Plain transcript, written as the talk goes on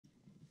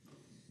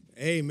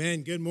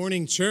Amen. Good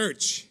morning,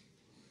 church.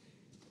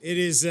 It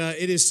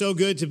is so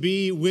good to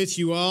be with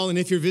you all. And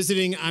if you're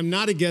visiting, I'm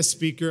not a guest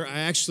speaker.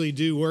 I actually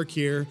do work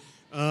here.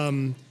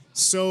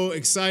 So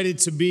excited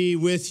to be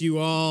with you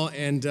all.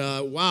 And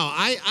wow,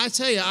 I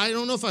tell you, I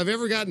don't know if I've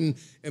ever gotten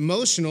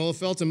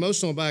felt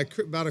emotional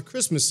about a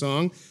Christmas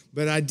song,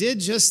 but I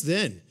did just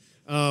then.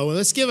 Well,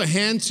 let's give a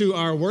hand to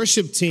our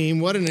worship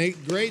team. What a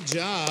great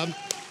job.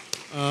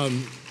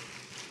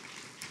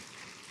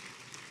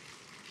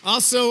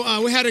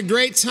 Also, we had a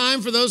great time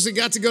for those that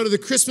got to go to the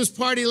Christmas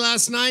party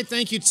last night.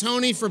 Thank you,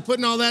 Tony, for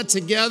putting all that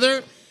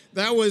together.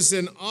 That was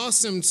an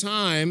awesome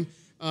time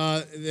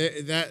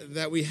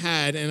that we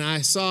had, and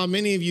I saw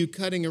many of you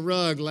cutting a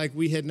rug like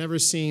we had never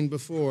seen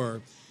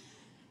before.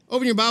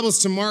 Open your Bibles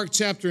to Mark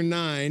chapter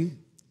 9.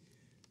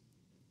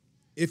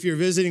 If you're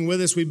visiting with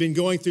us, we've been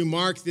going through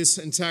Mark this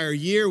entire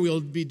year.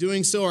 We'll be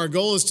doing so. Our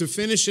goal is to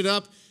finish it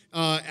up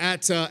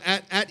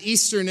at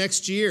Easter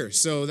next year,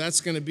 so that's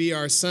going to be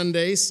our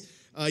Sundays.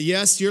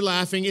 Yes, you're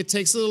laughing. It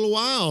takes a little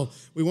while.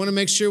 We want to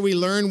make sure we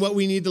learn what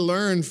we need to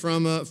learn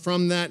from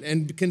that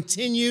and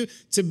continue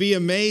to be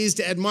amazed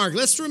at Mark.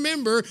 Let's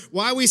remember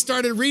why we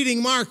started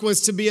reading Mark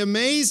was to be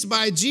amazed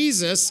by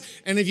Jesus.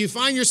 And if you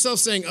find yourself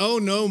saying, oh,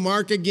 no,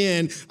 Mark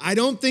again, I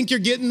don't think you're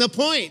getting the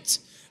point.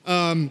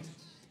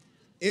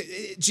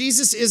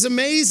 Jesus is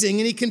amazing,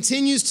 and he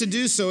continues to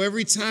do so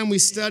every time we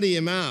study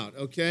him out,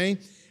 okay?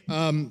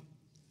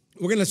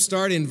 We're going to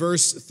start in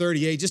verse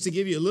 38, just to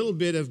give you a little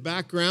bit of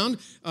background.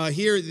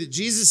 Here,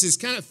 Jesus is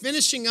kind of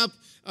finishing up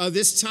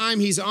this time.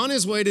 He's on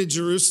his way to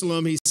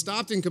Jerusalem. He's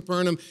stopped in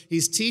Capernaum.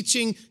 He's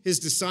teaching his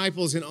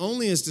disciples and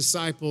only his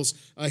disciples.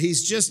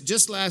 He's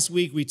just last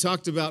week, we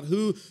talked about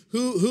who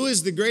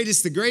is the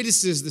greatest. The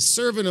greatest is the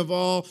servant of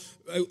all,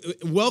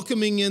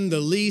 welcoming in the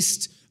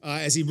least.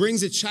 As he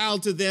brings a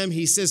child to them,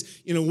 he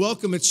says,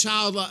 welcome a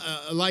child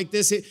like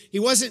this. He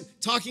wasn't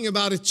talking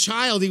about a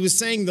child. He was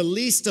saying the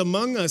least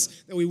among us,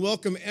 that we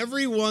welcome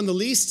everyone, the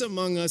least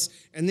among us.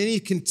 And then he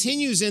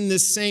continues in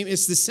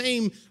it's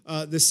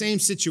the same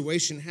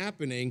situation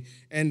happening.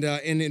 And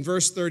in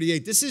verse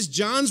 38, this is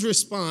John's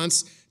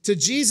response to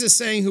Jesus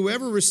saying,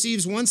 whoever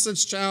receives one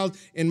such child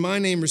in my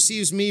name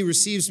receives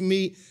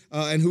me,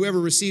 and whoever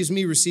receives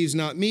me receives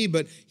not me,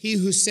 but he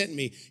who sent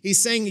me.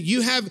 He's saying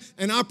you have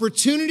an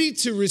opportunity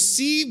to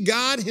receive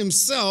God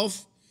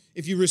himself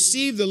if you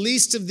receive the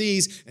least of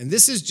these. And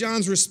this is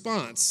John's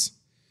response.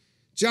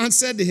 John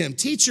said to him,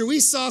 "Teacher,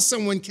 we saw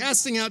someone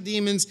casting out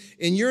demons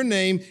in your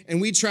name, and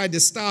we tried to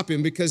stop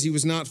him because he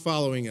was not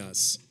following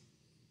us."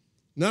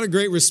 Not a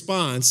great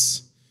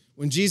response.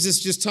 When Jesus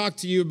just talked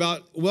to you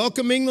about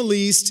welcoming the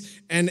least,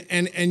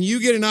 and you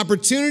get an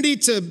opportunity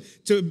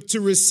to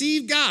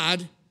receive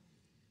God,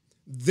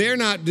 they're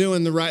not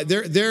doing the right.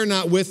 They're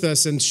not with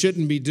us and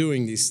shouldn't be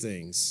doing these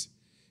things.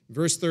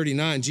 Verse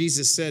 39,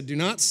 Jesus said, "Do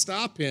not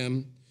stop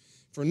him,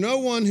 for no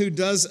one who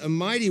does a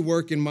mighty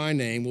work in my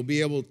name will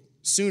be able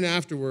soon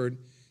afterward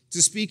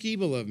to speak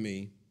evil of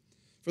me.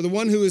 For the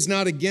one who is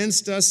not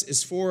against us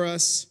is for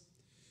us.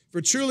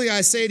 For truly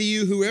I say to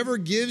you, whoever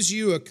gives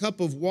you a cup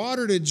of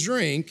water to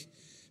drink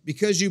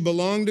because you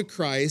belong to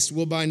Christ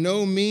will by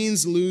no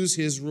means lose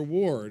his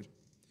reward.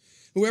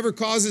 Whoever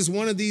causes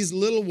one of these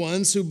little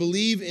ones who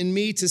believe in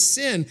me to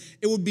sin,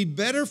 it would be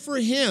better for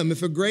him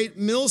if a great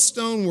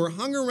millstone were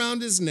hung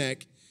around his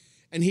neck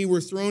and he were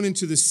thrown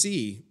into the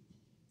sea.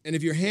 And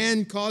if your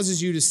hand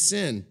causes you to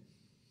sin,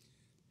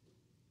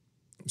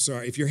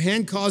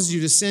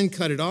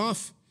 cut it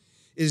off.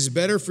 It is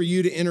better for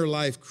you to enter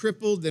life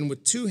crippled than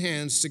with two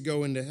hands to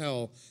go into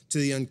hell, to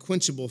the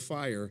unquenchable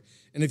fire.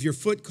 And if your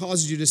foot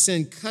causes you to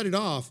sin, cut it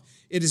off.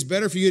 It is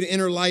better for you to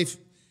enter life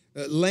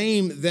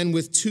lame than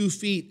with 2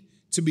 feet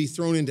to be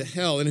thrown into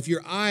hell. And if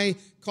your eye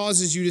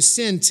causes you to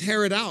sin,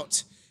 tear it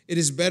out. It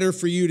is better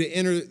for you to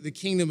enter the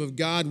kingdom of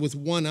God with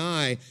one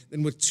eye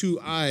than with 2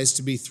 eyes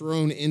to be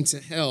thrown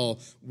into hell,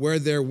 where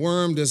their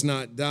worm does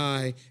not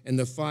die and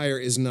the fire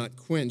is not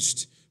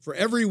quenched. For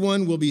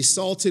everyone will be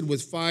salted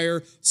with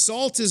fire.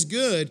 Salt is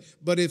good,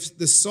 but if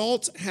the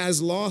salt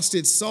has lost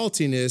its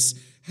saltiness,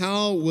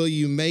 how will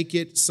you make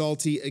it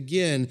salty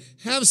again?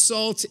 Have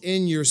salt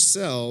in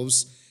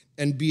yourselves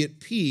and be at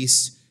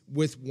peace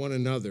with one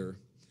another."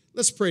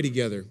 Let's pray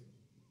together.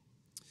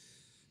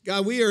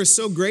 God, we are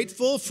so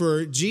grateful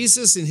for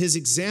Jesus and his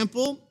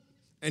example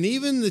and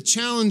even the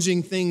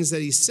challenging things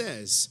that he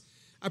says.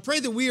 I pray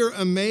that we are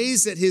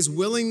amazed at his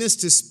willingness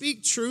to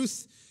speak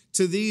truth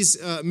to these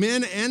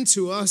men and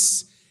to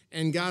us.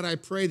 And God, I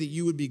pray that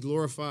you would be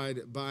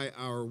glorified by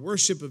our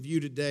worship of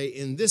you today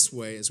in this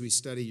way as we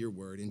study your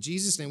word. In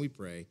Jesus' name we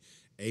pray,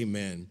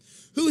 amen.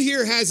 Who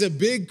here has a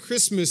big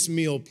Christmas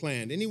meal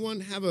planned?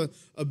 Anyone have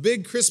a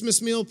big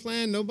Christmas meal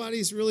planned?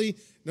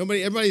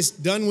 Everybody's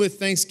done with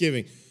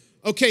Thanksgiving.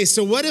 Okay,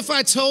 so what if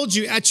I told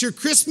you at your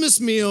Christmas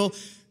meal,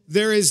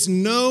 there is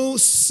no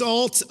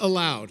salt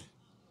allowed?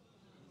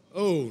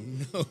 Oh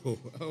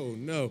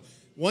no.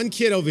 One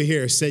kid over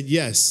here said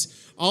yes.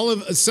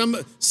 Some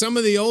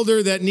of the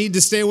older that need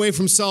to stay away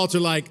from salt are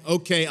like,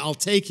 okay, I'll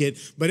take it.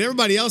 But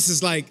everybody else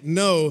is like,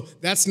 no,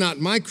 that's not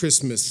my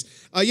Christmas.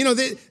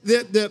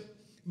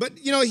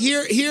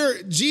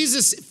 here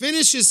Jesus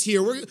finishes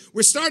here.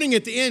 We're starting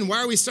at the end. Why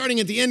are we starting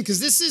at the end? Because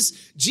this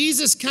is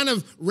Jesus kind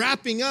of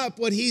wrapping up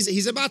what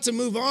he's about to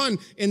move on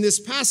in this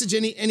passage,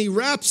 and he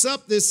wraps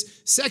up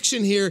this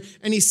section here,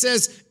 and he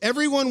says,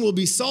 everyone will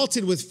be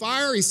salted with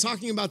fire. He's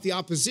talking about the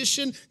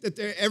opposition that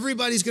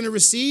everybody's going to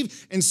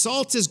receive, and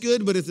salt is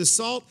good, but if the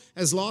salt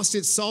has lost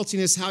its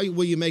saltiness, how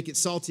will you make it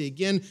salty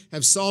again?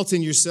 Have salt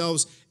in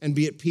yourselves and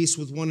be at peace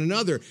with one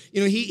another.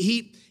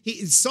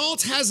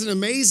 Salt has an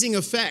amazing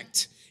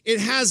effect. It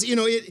has,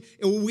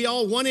 we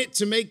all want it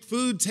to make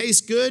food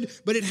taste good,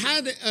 but it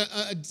had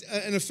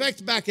an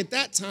effect back at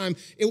that time.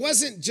 It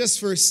wasn't just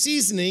for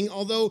seasoning,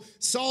 although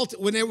salt,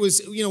 when it was,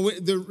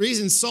 the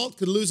reason salt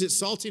could lose its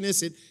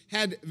saltiness, it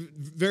had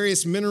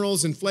various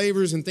minerals and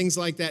flavors and things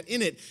like that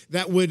in it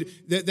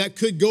that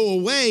could go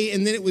away,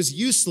 and then it was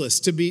useless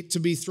to be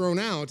thrown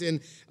out.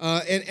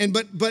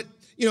 But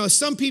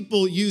some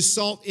people use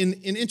salt in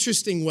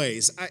interesting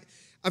ways.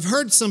 I've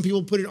heard some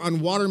people put it on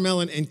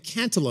watermelon and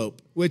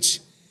cantaloupe, which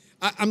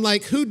I'm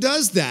like, who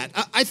does that?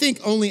 I think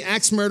only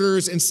axe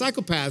murderers and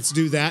psychopaths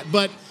do that,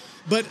 but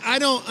I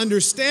don't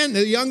understand.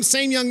 The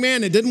same young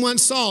man that didn't want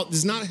salt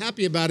is not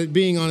happy about it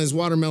being on his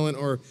watermelon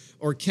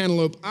or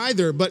cantaloupe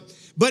either. But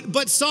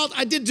salt,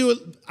 I did a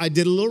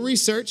little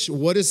research.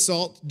 What does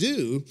salt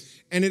do?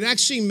 And it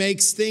actually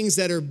makes things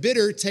that are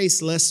bitter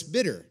taste less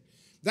bitter.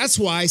 That's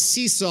why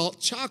sea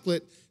salt,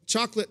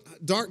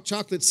 dark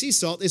chocolate sea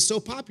salt is so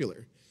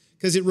popular,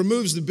 because it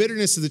removes the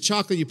bitterness of the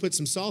chocolate. You put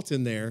some salt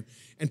in there,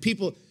 and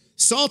people.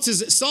 Salt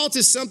is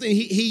something,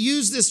 he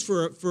used this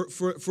for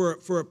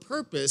a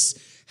purpose.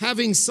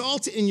 Having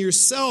salt in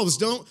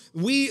yourselves,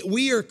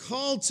 we are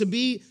called to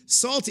be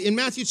salty. In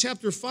Matthew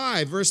chapter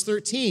 5, verse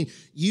 13,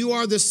 you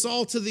are the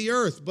salt of the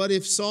earth, but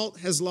if salt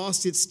has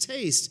lost its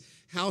taste,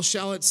 how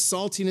shall its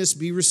saltiness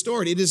be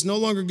restored? It is no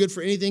longer good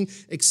for anything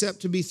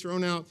except to be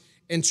thrown out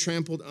and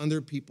trampled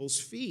under people's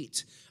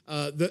feet.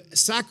 The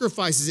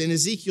sacrifices in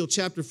Ezekiel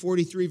chapter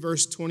 43,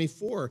 verse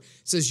 24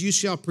 says, you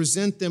shall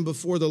present them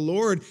before the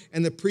Lord,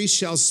 and the priest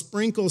shall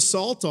sprinkle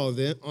salt on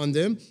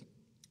them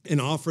and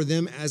offer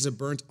them as a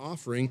burnt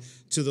offering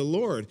to the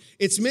Lord.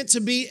 It's meant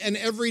to be an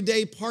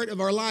everyday part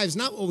of our lives,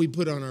 not what we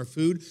put on our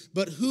food,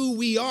 but who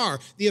we are.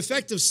 The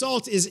effect of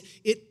salt is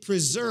it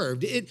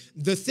preserved.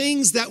 The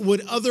things that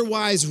would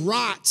otherwise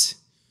rot,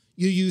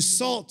 you use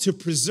salt to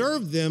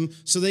preserve them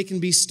so they can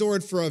be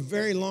stored for a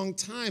very long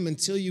time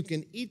until you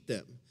can eat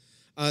them.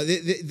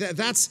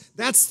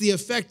 That's the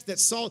effect that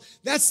salt,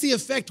 that's the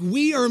effect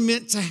we are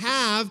meant to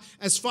have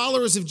as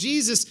followers of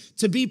Jesus,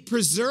 to be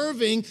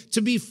preserving,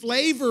 to be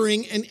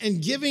flavoring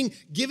and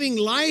giving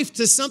life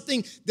to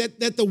something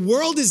that the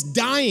world is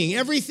dying.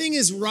 Everything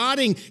is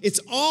rotting. It's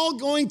all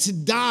going to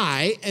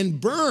die and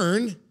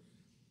burn,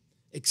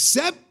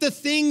 except the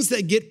things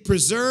that get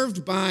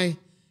preserved by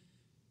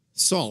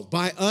salt,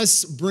 by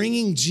us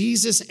bringing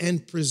Jesus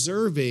and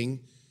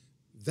preserving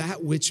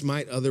that which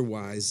might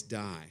otherwise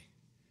die.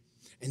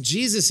 And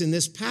Jesus in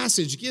this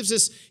passage gives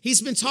us,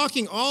 he's been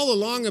talking all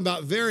along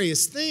about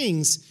various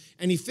things,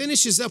 and he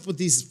finishes up with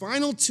these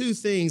final two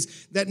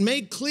things that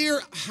make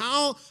clear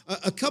how,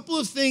 a couple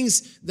of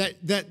things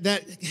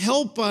that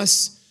help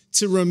us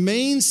to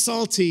remain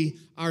salty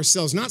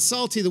ourselves. Not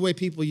salty the way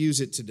people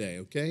use it today,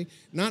 okay?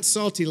 Not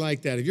salty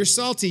like that. If you're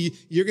salty,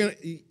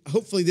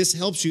 hopefully this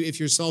helps you if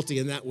you're salty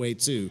in that way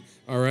too,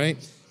 all right?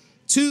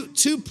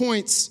 Two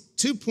points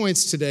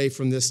today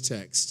from this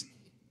text.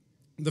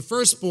 The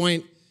first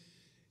point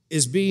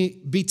is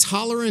be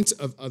tolerant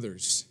of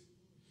others.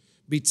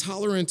 Be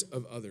tolerant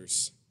of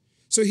others.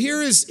 So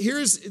here's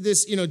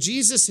this,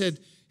 Jesus had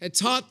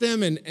taught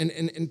them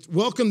and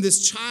welcomed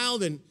this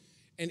child, and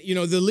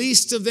the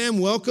least of them,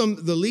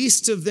 welcome the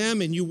least of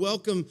them, and you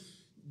welcome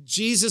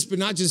Jesus, but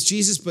not just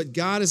Jesus, but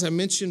God, as I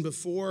mentioned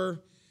before.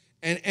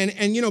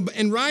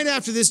 And right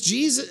after this,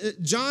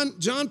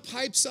 John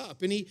pipes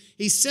up, and he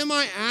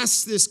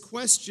asks this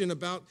question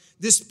about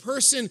this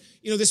person,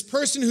 this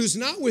person who's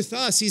not with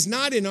us. He's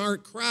not in our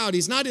crowd.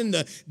 He's not in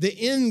the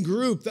in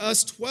group, the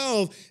us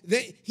 12.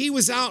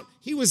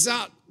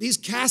 He's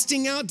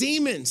casting out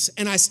demons,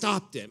 and I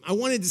stopped him. I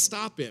wanted to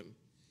stop him.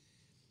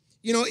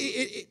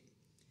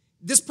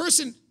 This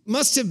person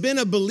must have been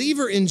a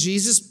believer in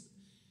Jesus,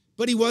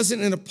 but he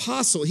wasn't an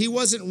apostle. He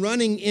wasn't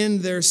running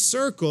in their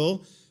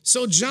circle.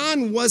 So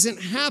John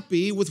wasn't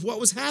happy with what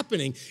was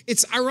happening.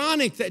 It's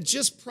ironic that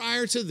just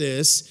prior to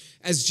this,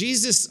 as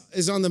Jesus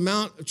is on the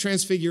Mount of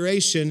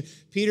Transfiguration,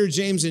 Peter,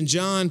 James, and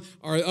John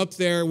are up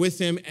there with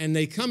him, and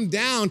they come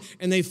down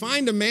and they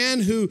find a man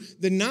who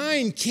the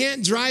 9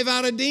 can't drive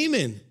out a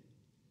demon.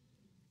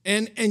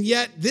 And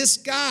yet this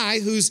guy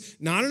who's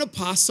not an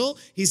apostle,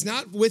 he's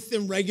not with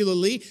them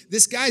regularly,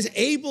 this guy's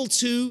able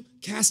to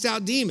cast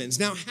out demons.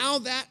 Now, how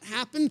that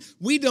happened,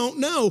 we don't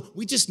know.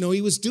 We just know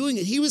he was doing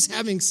it. He was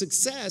having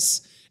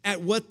success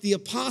at what the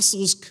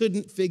apostles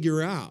couldn't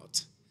figure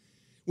out,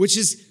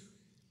 which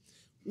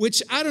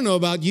I don't know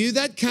about you,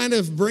 that kind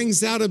of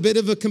brings out a bit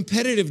of a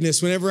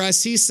competitiveness whenever I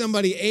see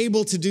somebody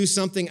able to do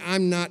something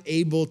I'm not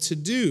able to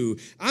do.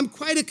 I'm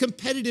quite a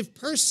competitive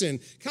person.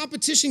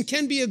 Competition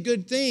can be a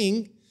good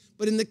thing,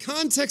 but in the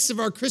context of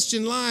our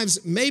Christian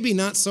lives, maybe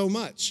not so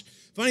much.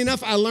 Funny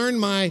enough, I learned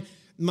my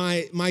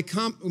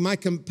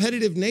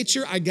competitive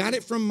nature, I got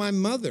it from my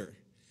mother.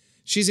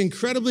 She's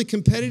incredibly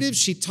competitive.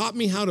 She taught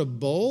me how to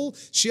bowl.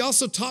 She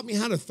also taught me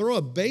how to throw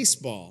a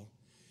baseball.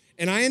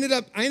 And I ended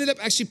up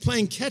actually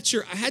playing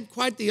catcher. I had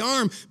quite the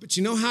arm, but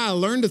you know how I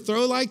learned to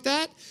throw like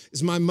that?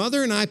 Is my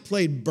mother and I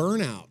played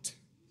burnout.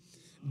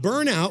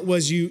 Burnout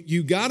was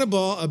you got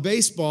a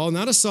baseball,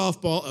 not a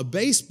softball, a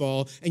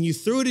baseball, and you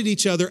threw it at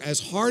each other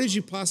as hard as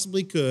you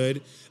possibly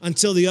could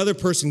until the other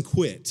person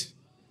quit.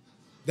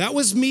 That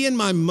was me and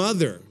my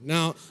mother.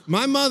 Now,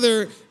 my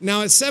mother,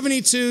 now at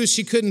 72,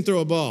 she couldn't throw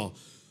a ball.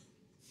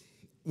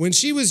 When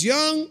she was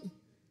young,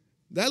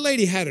 that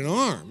lady had an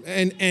arm.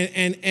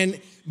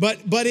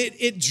 But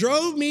it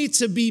drove me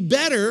to be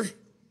better.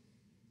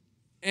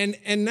 And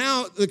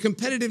now the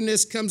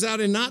competitiveness comes out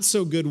in not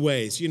so good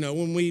ways. You know,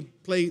 when we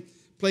play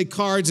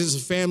cards as a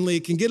family,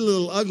 it can get a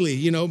little ugly,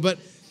 you know, but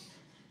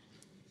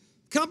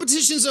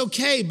competition's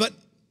okay, but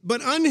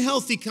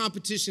unhealthy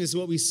competition is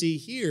what we see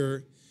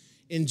here.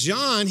 In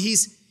John,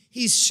 he's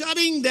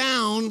shutting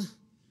down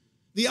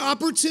the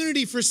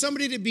opportunity for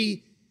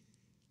somebody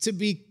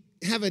to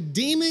have a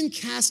demon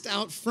cast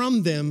out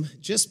from them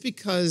just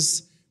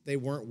because they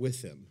weren't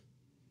with him.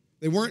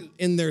 They weren't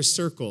in their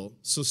circle,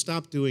 so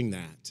stop doing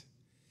that.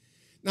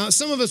 Now,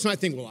 some of us might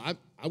think, well,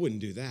 I wouldn't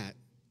do that.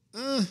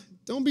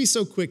 Don't be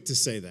so quick to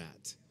say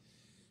that.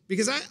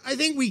 Because I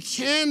think we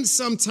can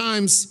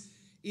sometimes,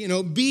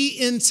 be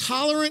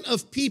intolerant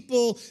of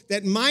people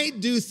that might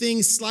do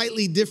things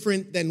slightly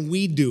different than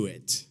we do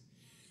it.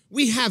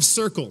 We have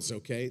circles,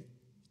 okay?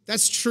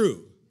 That's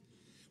true.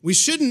 We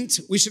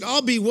should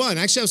all be one.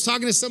 Actually, I was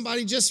talking to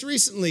somebody just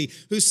recently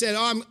who said,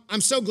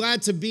 I'm so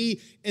glad to be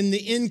in the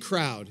in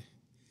crowd.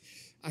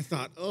 I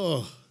thought,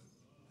 oh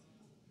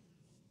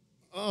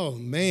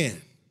man.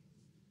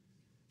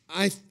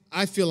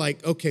 I feel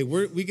like, okay,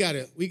 we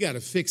gotta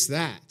fix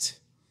that.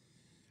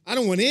 I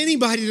don't want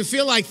anybody to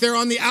feel like they're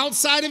on the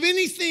outside of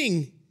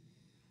anything.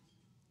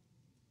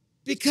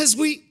 Because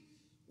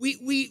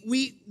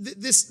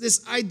this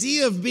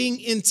idea of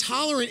being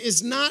intolerant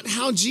is not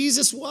how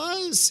Jesus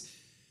was,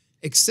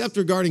 except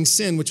regarding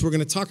sin, which we're going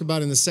to talk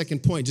about in the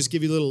second point. Just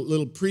give you a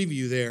little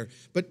preview there.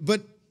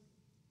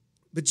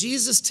 But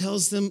Jesus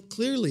tells them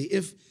clearly,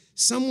 if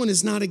someone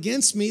is not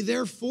against me,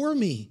 they're for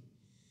me.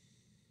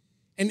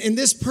 And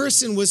this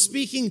person was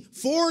speaking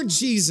for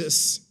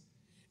Jesus.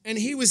 And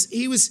he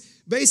was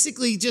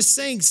basically just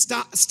saying,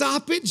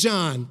 stop it,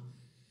 John.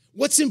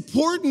 What's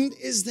important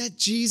is that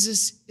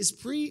Jesus is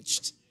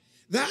preached.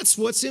 That's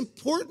what's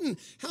important.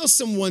 How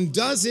someone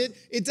does it,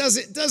 it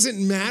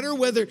doesn't matter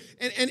whether,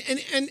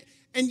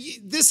 and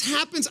this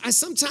happens. I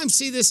sometimes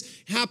see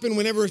this happen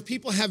whenever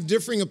people have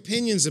differing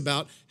opinions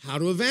about how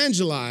to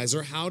evangelize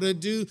or how to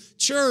do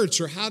church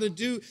or how to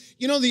do,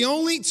 the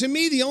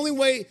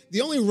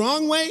only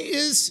wrong way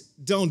is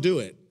don't do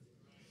it.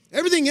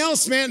 Everything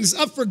else, man, is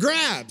up for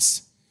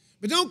grabs.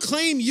 But don't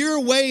claim your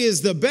way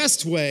is the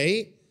best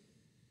way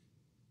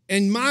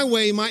and my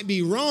way might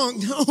be wrong.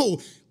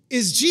 No.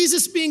 Is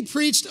Jesus being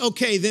preached?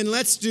 Okay, then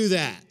let's do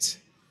that.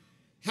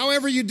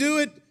 However you do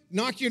it,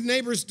 knock your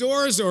neighbor's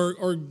doors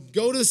or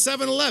go to the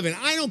 7-Eleven.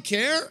 I don't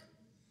care.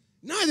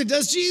 Neither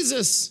does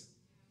Jesus.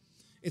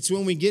 It's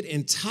when we get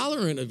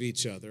intolerant of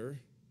each other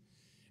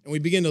and we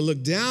begin to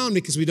look down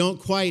because we don't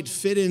quite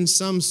fit in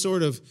some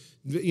sort of,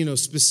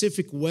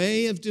 specific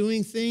way of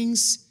doing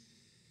things.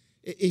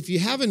 If you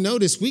haven't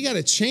noticed, we got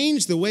to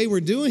change the way we're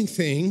doing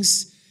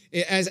things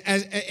and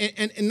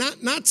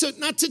not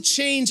to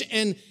change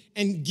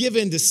and give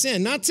in to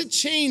sin, not to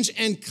change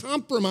and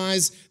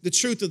compromise the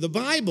truth of the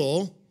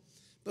Bible,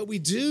 but we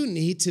do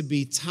need to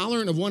be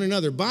tolerant of one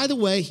another. By the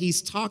way,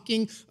 he's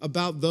talking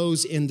about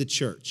those in the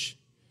church.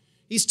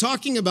 He's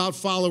talking about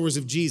followers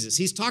of Jesus.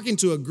 He's talking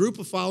to a group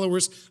of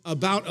followers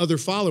about other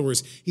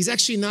followers. He's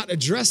actually not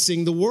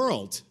addressing the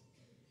world.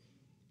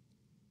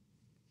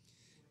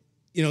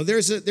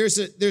 There's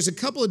a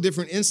couple of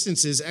different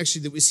instances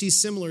actually that we see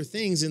similar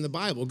things in the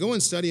Bible. Go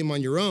and study them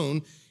on your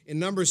own. In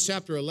Numbers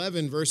chapter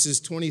 11,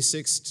 verses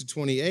 26 to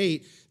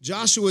 28,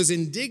 Joshua is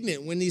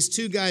indignant when these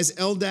two guys,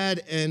 Eldad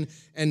and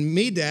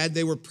Medad,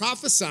 they were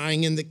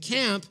prophesying in the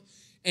camp,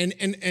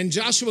 and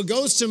Joshua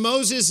goes to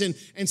Moses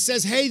and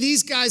says, hey,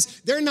 these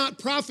guys, they're not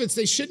prophets.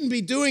 They shouldn't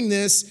be doing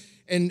this.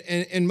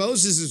 And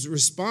Moses'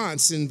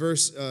 response in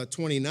verse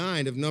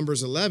 29 of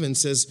Numbers 11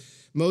 says,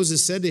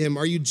 Moses said to him,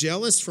 are you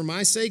jealous for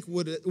my sake?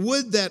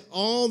 Would that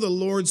all the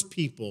Lord's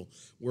people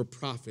were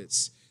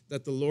prophets,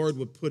 that the Lord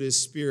would put his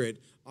spirit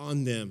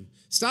on them.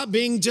 Stop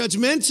being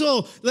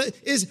judgmental.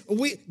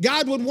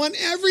 God would want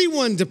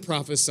everyone to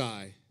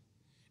prophesy.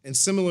 And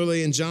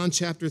similarly in John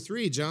chapter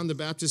 3, John the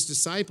Baptist's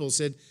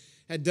disciples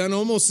had done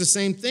almost the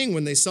same thing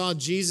when they saw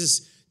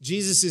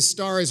Jesus'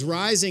 star is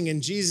rising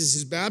and Jesus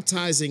is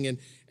baptizing.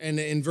 And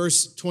in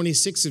verse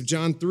 26 of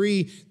John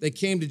 3, they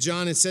came to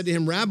John and said to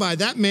him, Rabbi,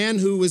 that man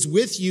who was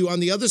with you on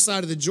the other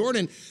side of the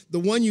Jordan, the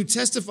one you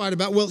testified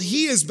about, well,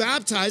 he is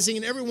baptizing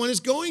and everyone is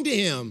going to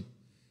him.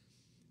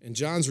 And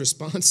John's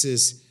response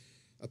is,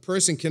 A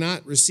person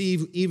cannot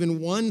receive even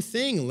one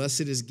thing unless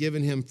it is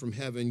given him from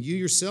heaven. You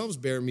yourselves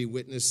bear me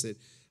witness that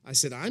I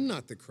said, I'm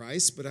not the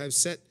Christ, but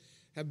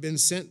have been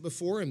sent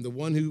before him. The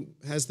one who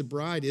has the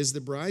bride is the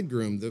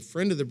bridegroom. The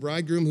friend of the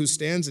bridegroom who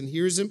stands and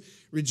hears him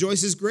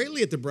rejoices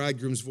greatly at the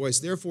bridegroom's voice.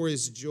 Therefore,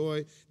 this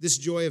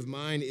joy of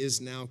mine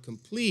is now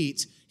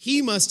complete.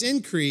 He must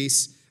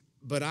increase,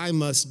 but I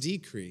must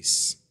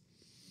decrease.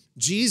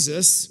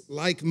 Jesus,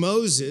 like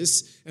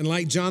Moses and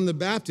like John the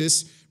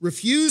Baptist,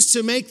 refused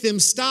to make them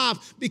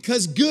stop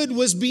because good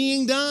was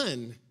being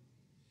done.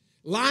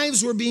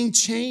 Lives were being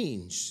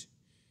changed.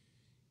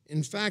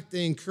 In fact,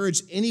 they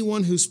encouraged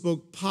anyone who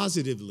spoke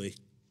positively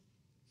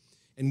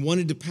and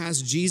wanted to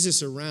pass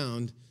Jesus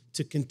around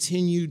to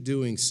continue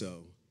doing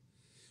so.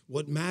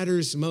 What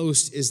matters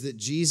most is that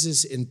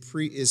Jesus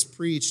is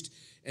preached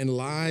and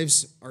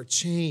lives are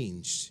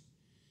changed.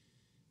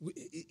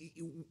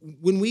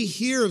 When we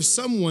hear of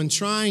someone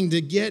trying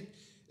to get,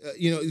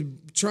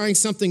 trying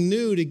something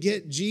new to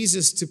get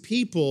Jesus to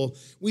people,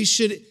 we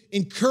should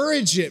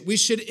encourage it. We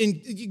should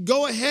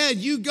go ahead.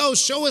 You go.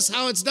 Show us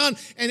how it's done,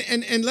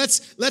 and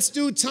let's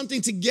do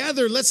something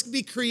together. Let's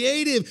be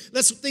creative.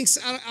 Let's think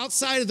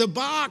outside of the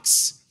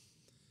box,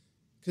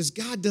 because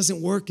God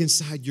doesn't work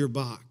inside your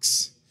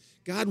box.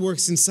 God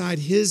works inside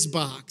His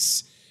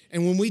box.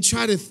 And when we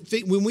try to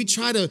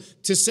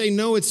say,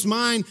 no, it's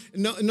mine,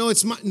 no,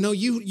 it's mine. No,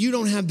 you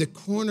don't have the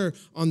corner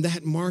on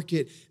that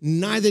market.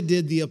 Neither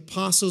did the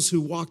apostles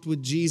who walked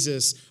with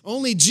Jesus.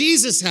 Only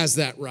Jesus has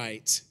that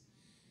right.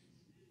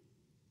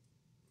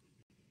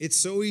 It's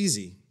so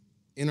easy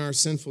in our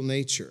sinful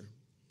nature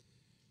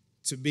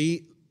to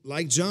be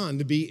like John,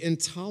 to be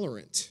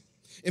intolerant.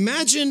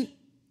 Imagine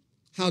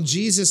how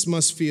Jesus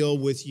must feel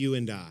with you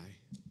and I.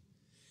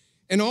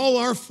 And all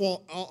our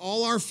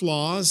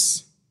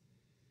flaws,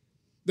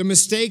 the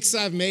mistakes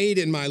I've made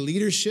in my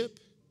leadership,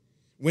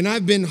 when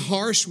I've been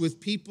harsh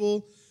with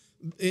people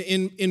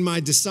in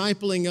my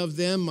discipling of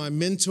them, my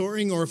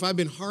mentoring, or if I've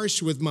been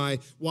harsh with my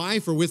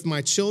wife or with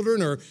my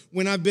children, or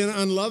when I've been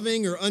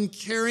unloving or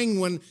uncaring,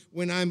 when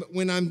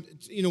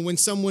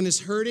someone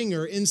is hurting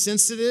or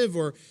insensitive,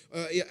 or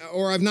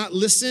I've not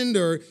listened,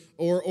 or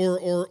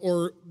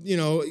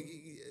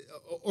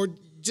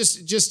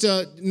just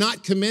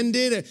not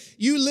commended.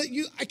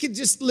 I could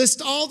just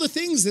list all the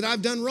things that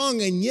I've done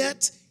wrong, and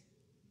yet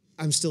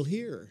I'm still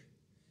here.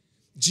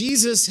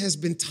 Jesus has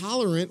been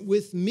tolerant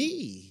with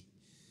me.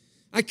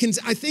 I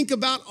think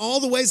about all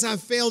the ways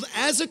I've failed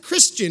as a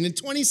Christian in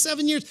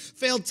 27 years,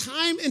 failed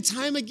time and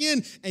time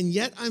again, and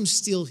yet I'm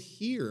still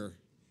here.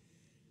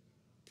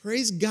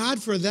 Praise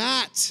God for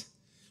that.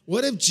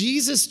 What if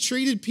Jesus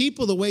treated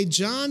people the way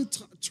John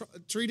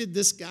treated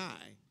this guy?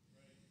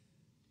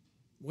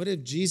 What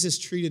if Jesus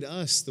treated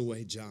us the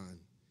way John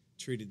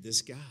treated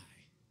this guy?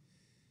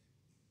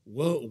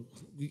 Whoa,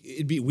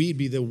 we'd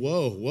be the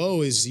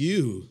woe is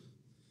you.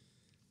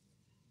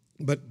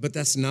 But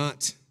that's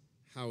not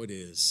how it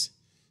is.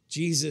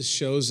 Jesus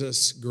shows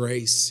us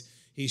grace.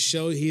 He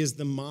is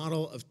the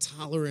model of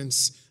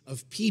tolerance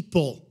of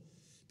people,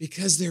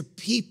 because they're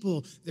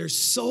people, they're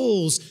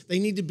souls. They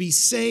need to be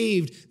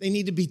saved. They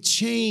need to be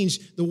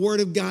changed. The Word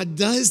of God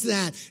does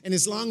that. And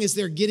as long as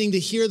they're getting to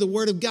hear the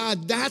Word of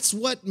God, that's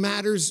what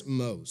matters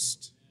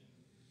most.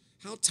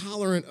 How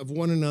tolerant of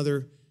one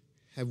another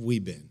have we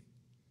been?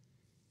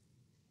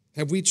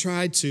 Have we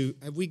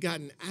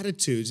gotten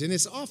attitudes? And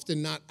it's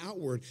often not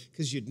outward,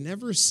 because you'd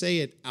never say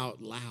it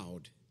out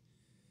loud.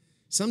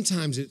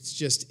 Sometimes it's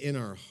just in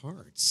our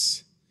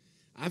hearts.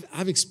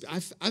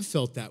 I've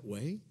felt that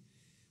way.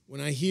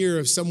 When I hear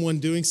of someone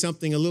doing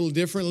something a little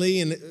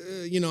differently, and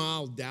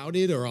I'll doubt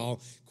it or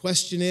I'll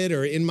question it,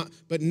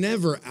 but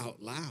never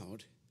out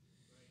loud,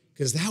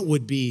 because that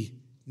would be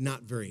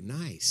not very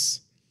nice.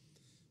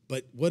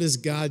 But what does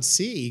God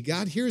see?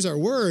 God hears our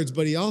words,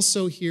 but He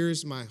also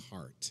hears my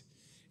heart,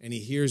 and He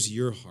hears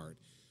your heart.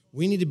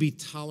 We need to be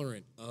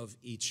tolerant of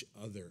each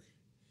other,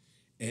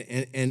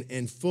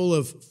 and full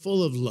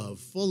of love,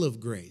 full of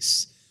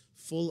grace,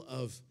 full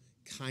of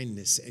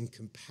kindness and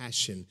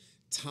compassion,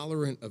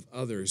 tolerant of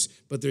others.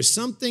 But there's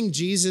something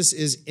Jesus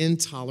is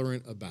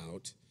intolerant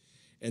about,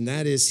 and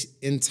that is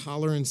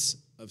intolerance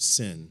of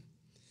sin.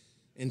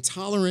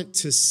 Intolerant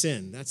to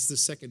sin. That's the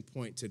second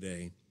point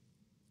today.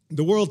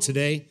 The world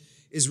today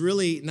is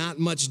really not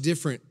much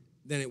different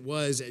than it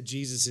was at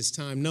Jesus'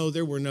 time. No,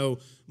 there were no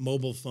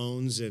mobile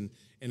phones and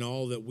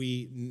all that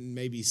we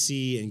maybe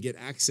see and get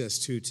access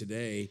to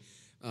today.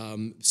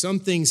 Some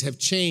things have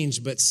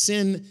changed, but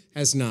sin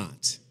has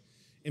not.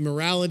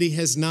 Immorality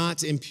has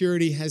not.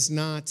 Impurity has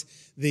not.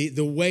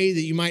 The way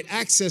that you might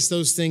access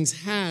those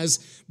things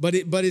has, but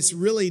it's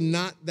really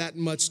not that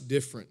much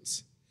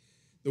different.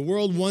 The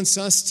world wants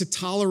us to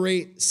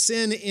tolerate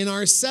sin in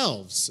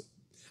ourselves.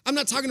 I'm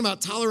not talking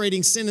about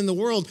tolerating sin in the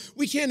world.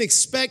 We can't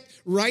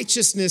expect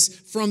righteousness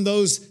from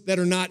those that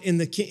are not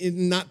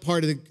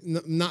part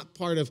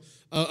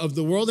of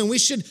the world. And we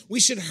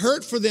should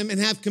hurt for them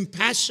and have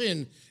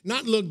compassion,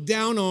 not look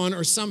down on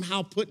or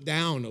somehow put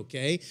down,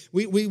 okay?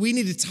 We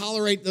need to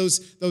tolerate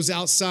those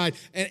outside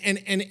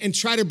and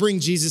try to bring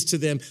Jesus to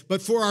them.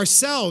 But for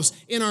ourselves,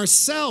 in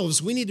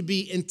ourselves, we need to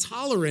be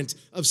intolerant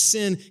of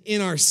sin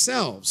in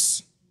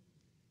ourselves.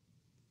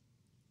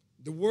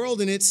 The world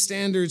and its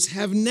standards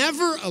have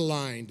never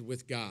aligned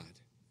with God.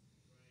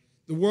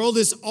 The world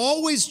is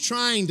always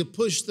trying to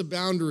push the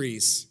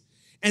boundaries,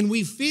 and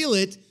we feel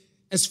it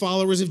as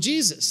followers of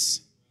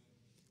Jesus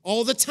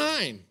all the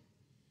time.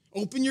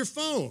 Open your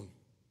phone.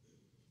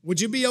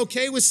 Would you be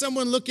okay with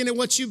someone looking at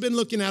what you've been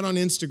looking at on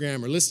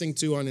Instagram or listening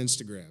to on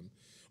Instagram?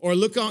 Or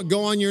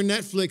go on your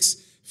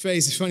Netflix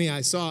face. It's funny,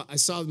 I saw,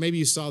 maybe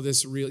you saw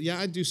this reel. Yeah,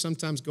 I do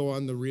sometimes go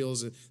on the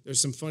reels. There's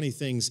some funny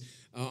things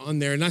on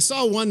there. And I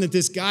saw one that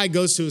this guy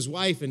goes to his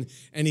wife and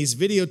he's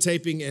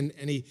videotaping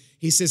and he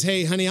says,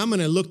 "Hey, honey, I'm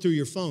going to look through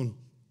your phone."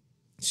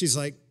 She's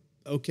like,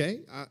 "Okay,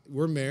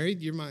 we're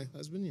married. You're my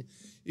husband.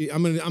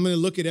 I'm going to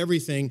look at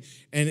everything."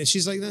 And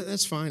she's like,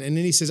 "That's fine." And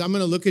then he says, "I'm going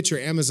to look at your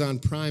Amazon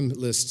Prime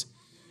list."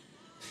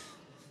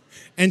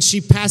 And she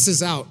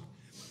passes out.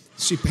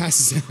 She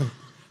passes out.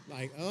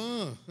 Like,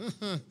 oh,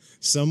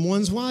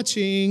 someone's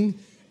watching.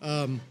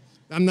 I'm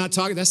not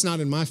talking, that's not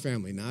in my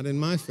family. Not in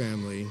my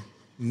family.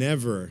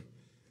 Never.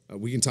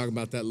 We can talk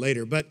about that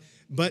later. But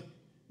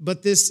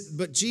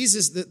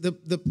Jesus,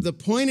 the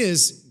point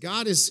is,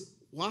 God is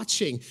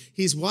watching.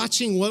 He's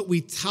watching what we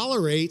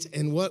tolerate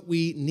and what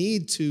we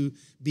need to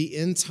be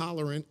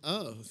intolerant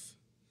of.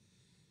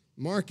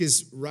 Mark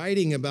is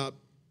writing about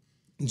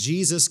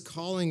Jesus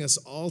calling us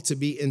all to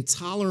be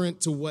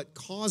intolerant to what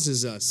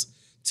causes us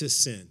to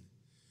sin.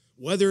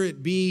 Whether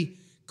it be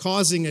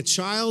causing a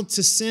child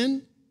to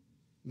sin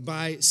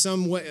by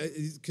some way,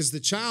 because the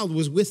child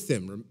was with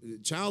them. The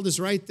child is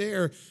right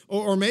there.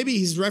 Or maybe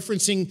he's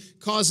referencing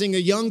causing a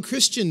young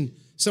Christian,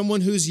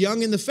 someone who's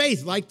young in the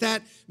faith, like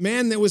that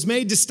man that was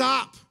made to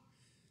stop,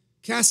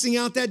 casting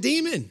out that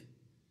demon,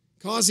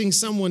 causing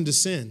someone to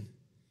sin.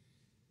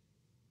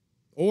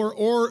 Or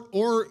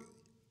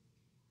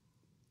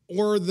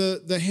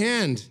the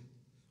hand,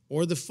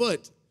 or the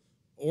foot,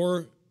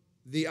 or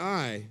the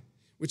eye,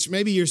 which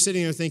maybe you're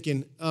sitting there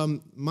thinking,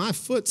 my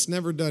foot's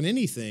never done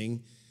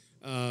anything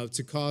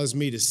to cause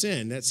me to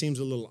sin. That seems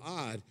a little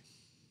odd.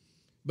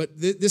 But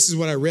this is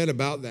what I read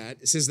about that.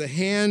 It says the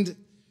hand,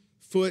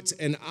 foot,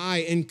 and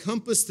eye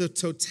encompass the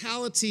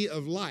totality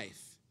of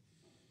life.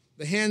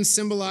 The hand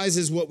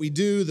symbolizes what we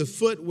do, the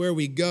foot where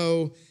we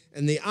go,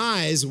 and the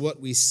eyes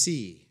what we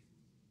see.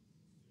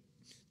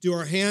 Do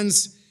our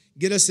hands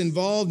get us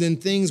involved in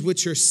things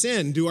which are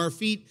sin? Do our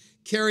feet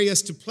carry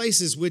us to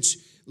places which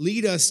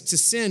lead us to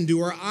sin?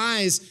 Do our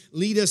eyes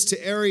lead us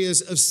to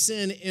areas of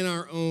sin in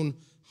our own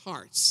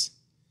hearts?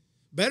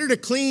 Better to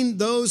clean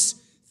those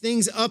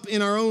things up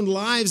in our own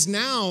lives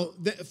now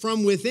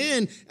from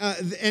within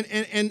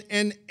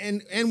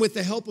and with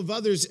the help of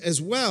others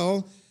as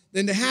well,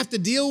 than to have to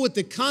deal with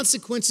the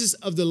consequences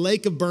of the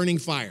lake of burning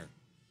fire,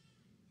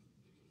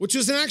 which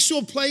was an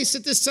actual place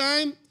at this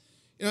time.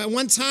 You know, at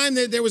one time,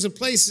 there was a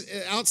place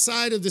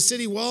outside of the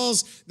city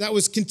walls that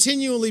was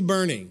continually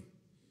burning,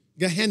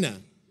 Gehenna.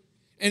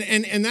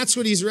 And that's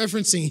what he's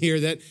referencing here,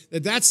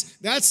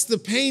 that's the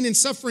pain and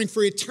suffering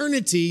for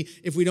eternity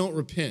if we don't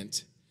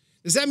repent.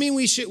 Does that mean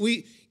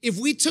if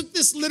we took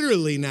this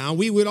literally now,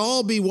 we would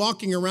all be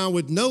walking around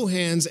with no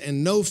hands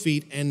and no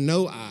feet and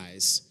no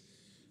eyes?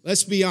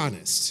 Let's be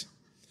honest.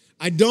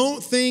 I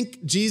don't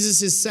think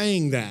Jesus is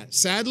saying that.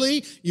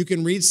 Sadly, you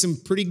can read some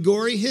pretty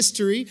gory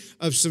history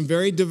of some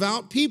very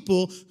devout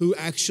people who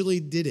actually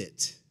did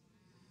it.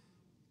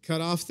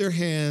 Cut off their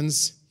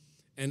hands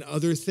and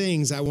other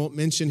things I won't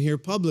mention here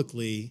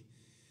publicly,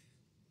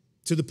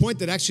 to the point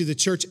that actually the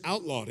church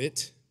outlawed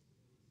it.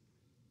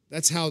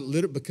 That's how,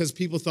 because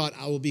people thought,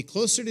 I will be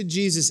closer to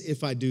Jesus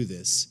if I do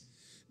this.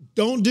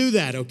 Don't do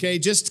that, okay?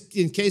 Just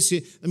in case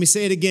let me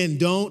say it again,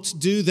 don't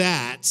do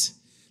that.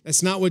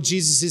 That's not what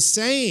Jesus is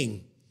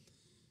saying.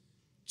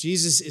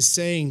 Jesus is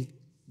saying,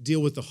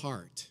 deal with the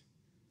heart.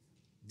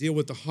 Deal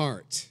with the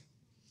heart.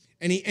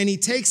 And he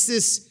takes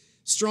this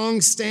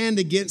strong stand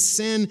against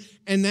sin,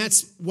 and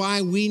that's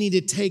why we need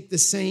to take the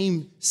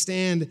same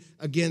stand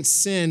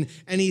against sin.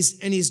 And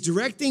he's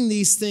directing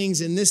these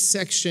things in this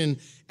section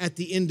at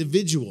the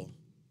individual.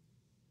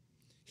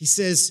 He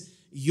says,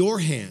 your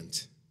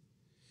hand,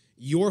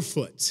 your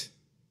foot,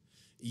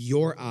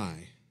 your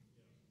eye.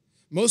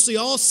 Mostly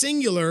all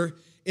singular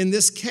in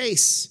this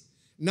case.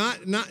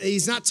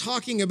 He's not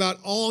talking about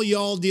all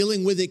y'all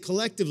dealing with it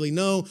collectively.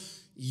 No,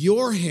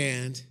 your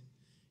hand,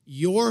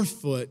 your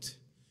foot,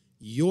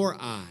 your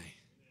eye.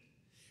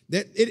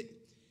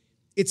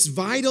 It's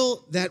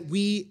vital that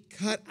we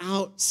cut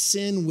out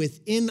sin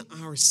within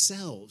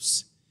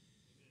ourselves.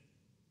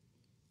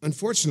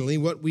 Unfortunately,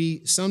 what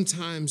we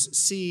sometimes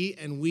see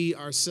and we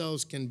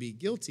ourselves can be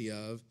guilty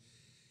of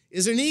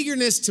is an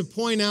eagerness to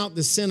point out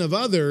the sin of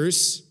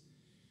others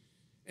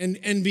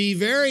and be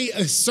very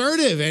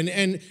assertive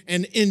and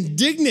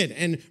indignant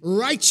and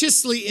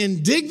righteously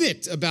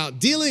indignant about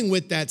dealing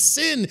with that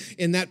sin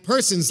in that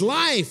person's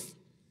life,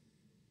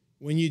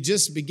 when you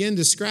just begin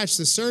to scratch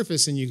the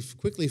surface and you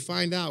quickly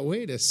find out,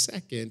 wait a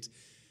second,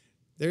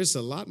 there's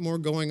a lot more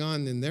going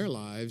on in their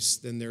lives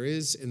than there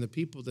is in the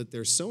people that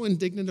they're so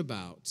indignant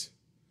about.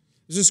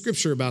 There's a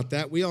scripture about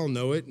that. We all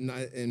know it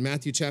in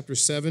Matthew chapter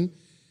 7.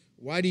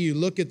 Why do you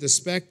look at the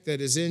speck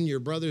that is in your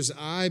brother's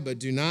eye, but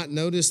do not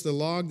notice the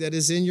log that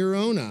is in your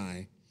own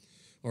eye?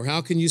 Or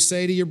how can you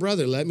say to your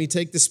brother, let me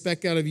take the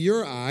speck out of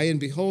your eye, and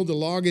behold, the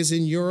log is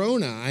in your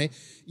own eye?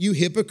 You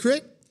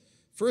hypocrite!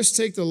 First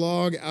take the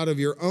log out of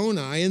your own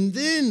eye, and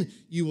then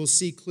you will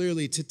see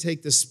clearly to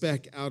take the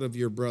speck out of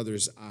your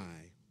brother's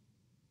eye.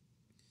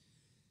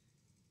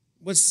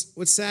 What's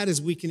sad is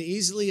we can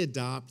easily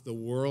adopt the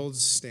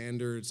world's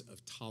standards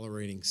of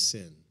tolerating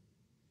sin.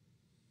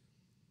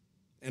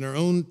 And our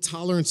own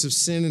tolerance of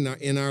sin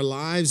in our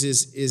lives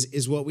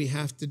is what we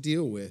have to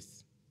deal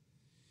with.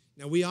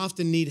 Now, we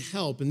often need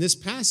help. And this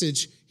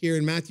passage here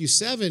in Matthew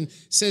 7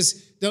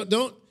 says,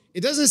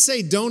 it doesn't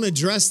say don't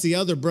address the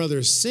other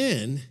brother's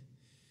sin.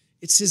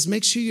 It says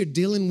make sure you're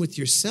dealing with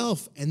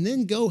yourself and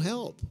then go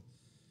help.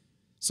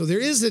 So there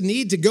is a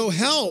need to go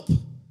help,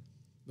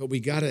 but we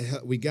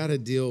gotta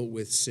deal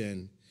with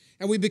sin.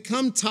 And we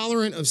become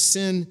tolerant of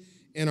sin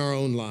in our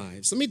own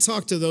lives. Let me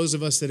talk to those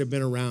of us that have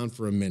been around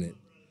for a minute.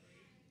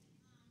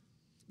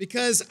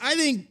 Because I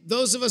think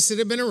those of us that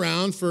have been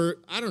around for,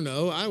 I don't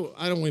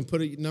want to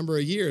put a number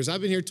of years.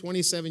 I've been here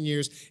 27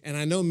 years, and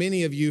I know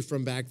many of you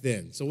from back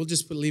then. So we'll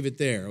just leave it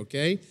there,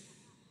 okay?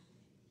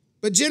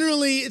 But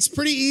generally, it's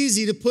pretty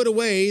easy to put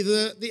away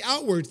the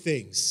outward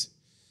things.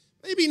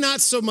 Maybe not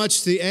so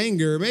much the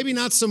anger, maybe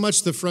not so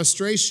much the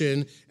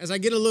frustration. As I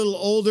get a little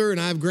older and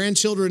I have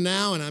grandchildren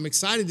now and I'm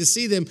excited to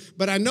see them,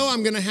 but I know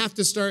I'm going to have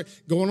to start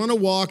going on a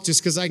walk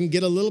just because I can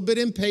get a little bit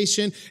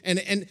impatient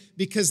and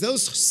because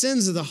those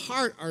sins of the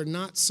heart are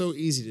not so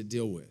easy to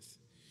deal with.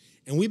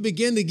 And we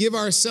begin to give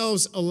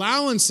ourselves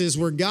allowances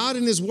where God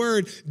in His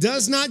Word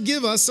does not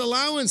give us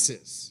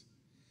allowances.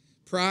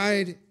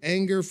 Pride,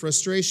 anger,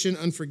 frustration,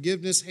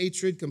 unforgiveness,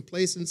 hatred,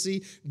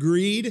 complacency,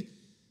 greed.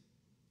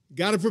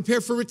 Got to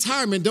prepare for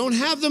retirement. Don't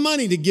have the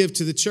money to give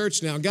to the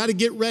church now. Got to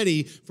get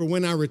ready for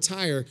when I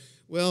retire.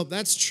 Well,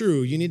 that's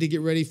true. You need to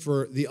get ready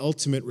for the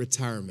ultimate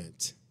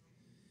retirement.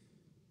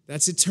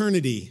 That's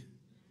eternity.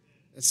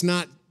 That's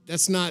not,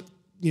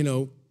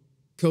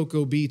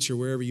 Cocoa Beach or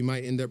wherever you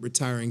might end up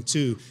retiring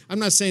to. I'm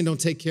not saying don't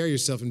take care of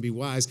yourself and be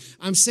wise.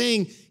 I'm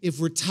saying if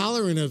we're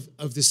tolerant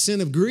of the sin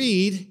of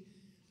greed,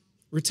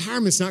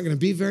 retirement's not going to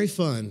be very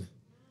fun.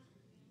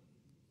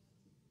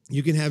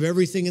 You can have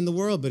everything in the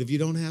world, but if you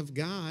don't have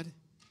God,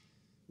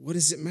 what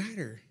does it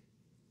matter?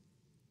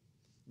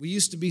 We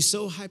used to be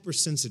so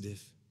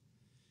hypersensitive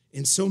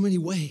in so many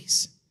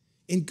ways,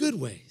 in good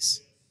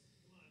ways,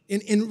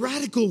 in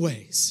radical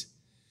ways,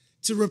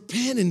 to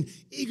repent and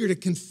eager to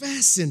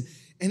confess and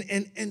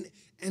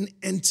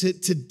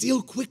to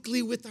deal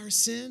quickly with our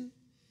sin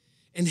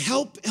and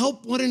help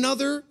one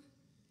another.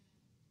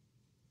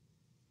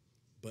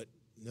 But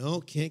no,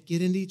 can't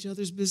get into each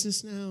other's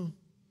business now.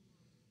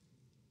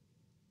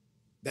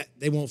 That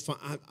they won't find.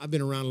 I've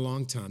been around a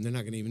long time. They're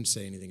not going to even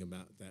say anything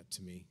about that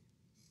to me.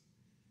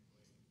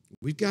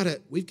 We need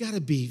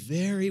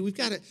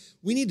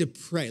to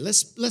pray.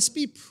 Let's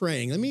be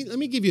praying. Let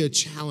me give you a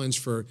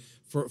challenge for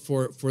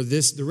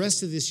this, the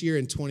rest of this year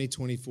in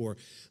 2024.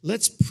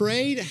 Let's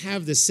pray to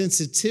have the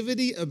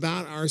sensitivity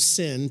about our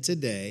sin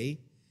today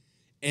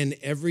and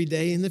every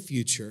day in the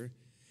future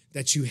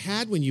that you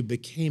had when you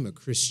became a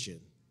Christian.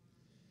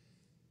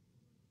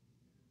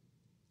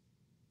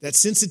 That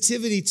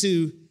sensitivity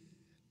to,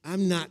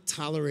 I'm not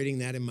tolerating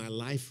that in my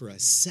life for a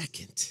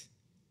second.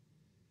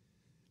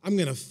 I'm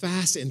going to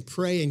fast and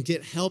pray and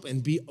get help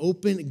and be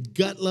open,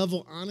 gut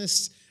level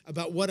honest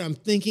about what I'm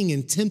thinking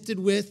and tempted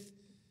with,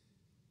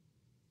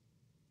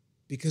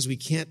 because we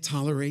can't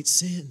tolerate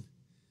sin.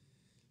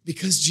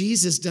 Because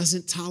Jesus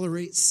doesn't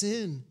tolerate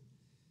sin.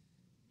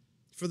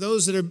 For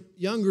those that are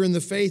younger in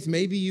the faith,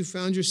 maybe you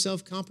found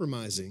yourself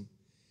compromising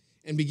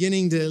and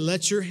beginning to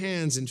let your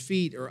hands and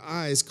feet or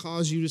eyes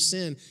cause you to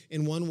sin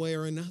in one way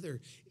or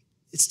another.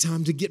 It's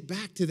time to get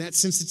back to that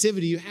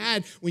sensitivity you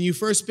had when you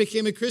first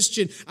became a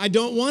Christian. I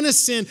don't want to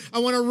sin. I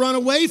want to run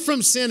away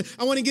from sin.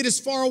 I want to get as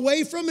far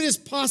away from it as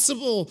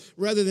possible,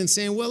 rather than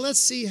saying, well, let's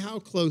see how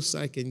close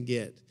I can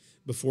get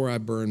before I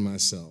burn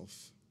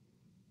myself.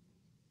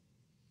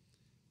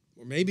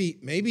 Or maybe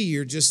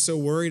you're just so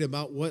worried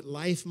about what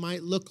life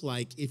might look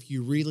like if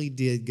you really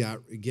did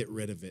get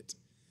rid of it.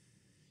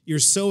 You're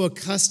so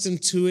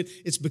accustomed to it,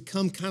 it's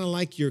become kind of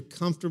like your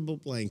comfortable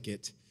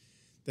blanket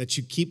that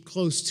you keep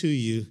close to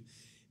you.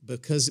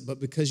 But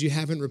because you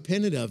haven't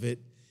repented of it,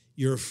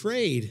 you're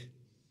afraid.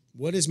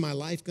 What is my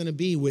life going to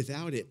be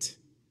without it?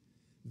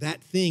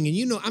 That thing.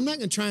 And I'm not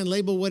going to try and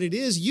label what it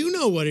is. You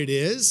know what it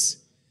is.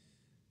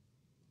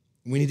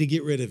 We need to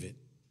get rid of it.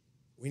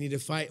 We need to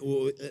fight.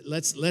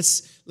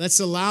 Let's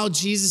allow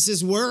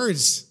Jesus'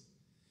 words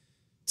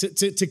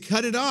to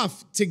cut it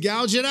off, to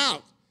gouge it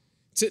out,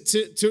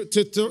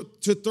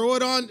 to throw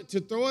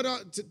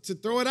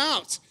it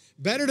out.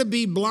 Better to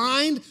be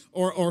blind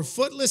or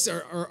footless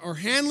or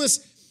handless,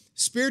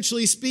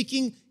 spiritually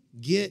speaking.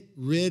 Get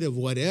rid of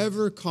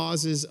whatever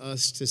causes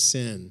us to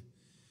sin.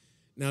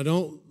 Now,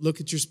 don't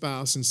look at your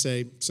spouse and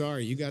say,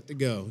 sorry, you got to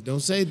go.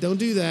 Don't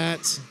do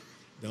that.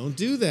 Don't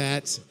do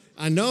that.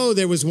 I know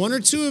there was one or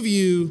two of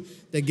you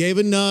that gave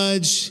a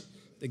nudge,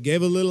 that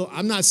gave a little.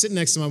 I'm not sitting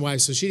next to my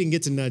wife, so she didn't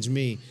get to nudge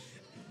me.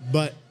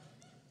 But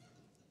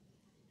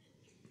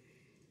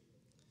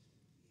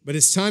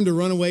it's time to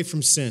run away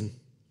from sin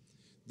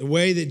the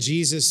way that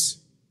Jesus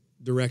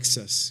directs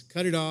us.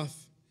 Cut it off,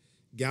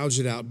 gouge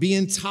it out. Be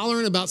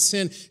intolerant about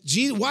sin.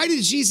 Why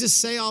did Jesus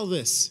say all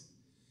this?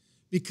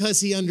 Because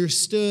he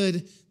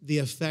understood the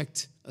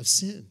effect of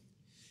sin.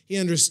 He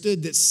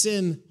understood that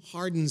sin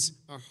hardens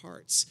our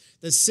hearts,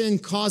 that sin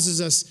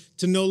causes us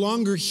to no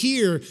longer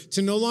hear,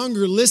 to no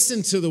longer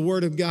listen to the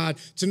word of God,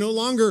 to no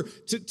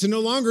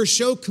longer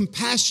show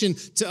compassion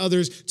to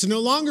others, to no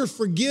longer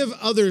forgive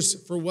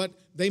others for what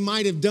they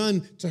might have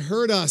done to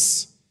hurt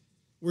us.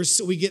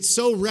 We get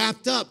so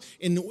wrapped up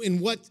in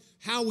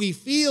how we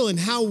feel and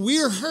how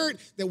we're hurt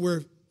that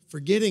we're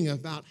forgetting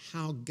about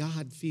how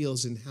God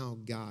feels and how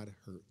God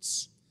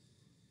hurts.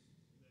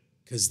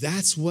 Because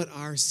that's what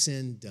our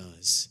sin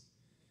does.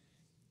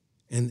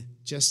 And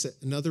just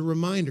another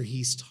reminder,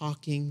 he's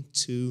talking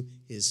to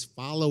his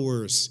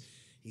followers.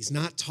 He's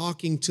not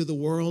talking to the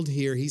world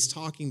here. He's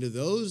talking to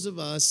those of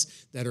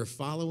us that are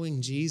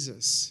following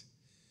Jesus.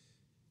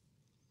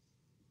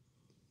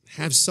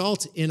 Have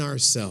salt in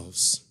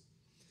ourselves.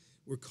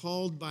 We're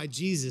called by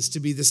Jesus to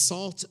be the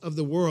salt of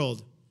the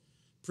world,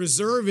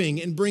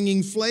 preserving and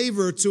bringing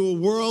flavor to a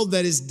world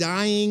that is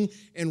dying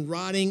and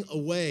rotting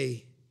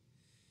away.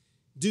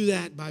 Do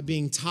that by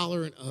being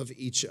tolerant of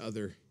each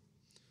other.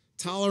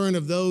 Tolerant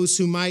of those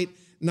who might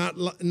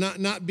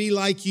not be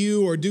like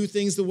you or do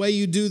things the way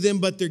you do them,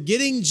 but they're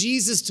getting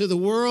Jesus to the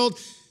world.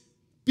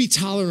 Be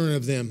tolerant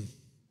of them.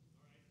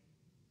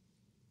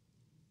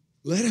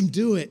 Let them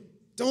do it.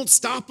 Don't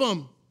stop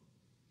them.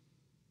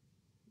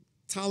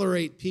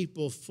 Tolerate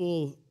people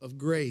full of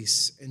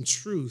grace and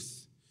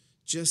truth,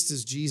 just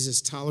as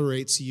Jesus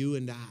tolerates you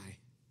and I.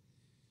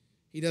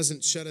 He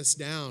doesn't shut us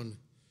down,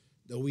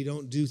 though we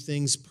don't do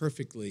things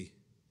perfectly.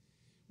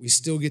 We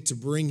still get to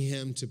bring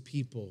him to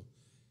people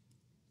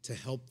to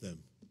help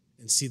them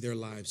and see their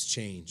lives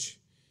change.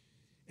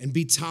 And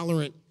be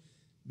tolerant.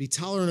 Be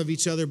tolerant of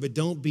each other, but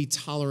don't be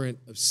tolerant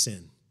of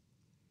sin.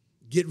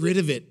 Get rid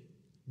of it.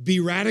 Be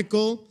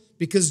radical,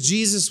 because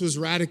Jesus was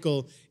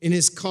radical in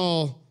his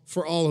call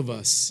for all of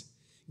us.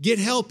 Get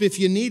help if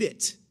you need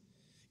it.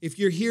 If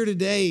you're here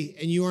today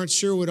and you aren't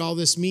sure what all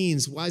this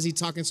means, why is he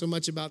talking so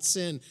much about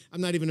sin? I'm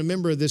not even a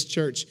member of this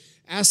church.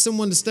 Ask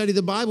someone to study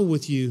the Bible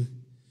with you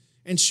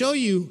and show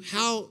you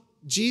how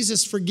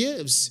Jesus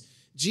forgives.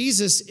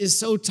 Jesus is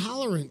so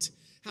tolerant.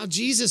 How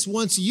Jesus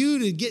wants you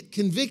to get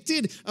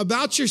convicted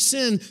about your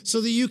sin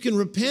so that you can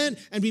repent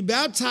and be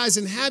baptized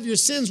and have your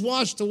sins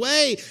washed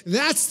away.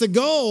 That's the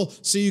goal,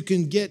 so you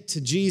can get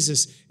to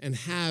Jesus and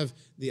have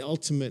the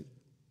ultimate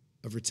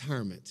of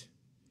retirement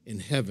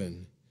in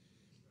heaven.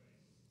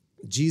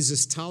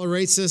 Jesus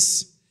tolerates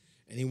us,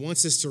 and he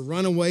wants us to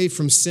run away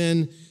from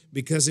sin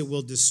because it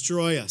will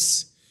destroy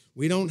us.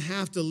 We don't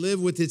have to live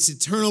with its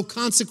eternal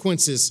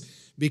consequences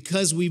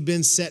because we've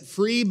been set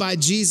free by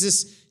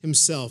Jesus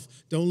himself.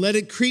 Don't let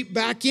it creep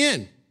back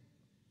in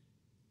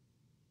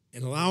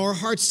and allow our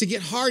hearts to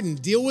get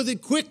hardened. Deal with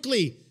it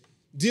quickly.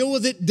 Deal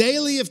with it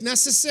daily if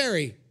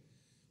necessary.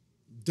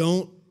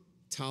 Don't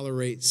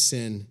tolerate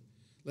sin.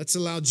 Let's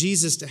allow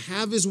Jesus to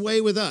have his way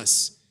with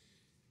us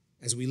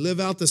as we live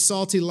out the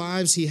salty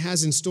lives he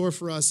has in store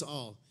for us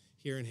all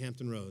here in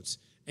Hampton Roads.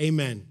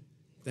 Amen.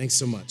 Thanks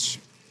so much.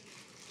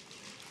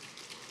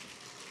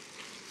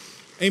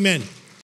 Amen.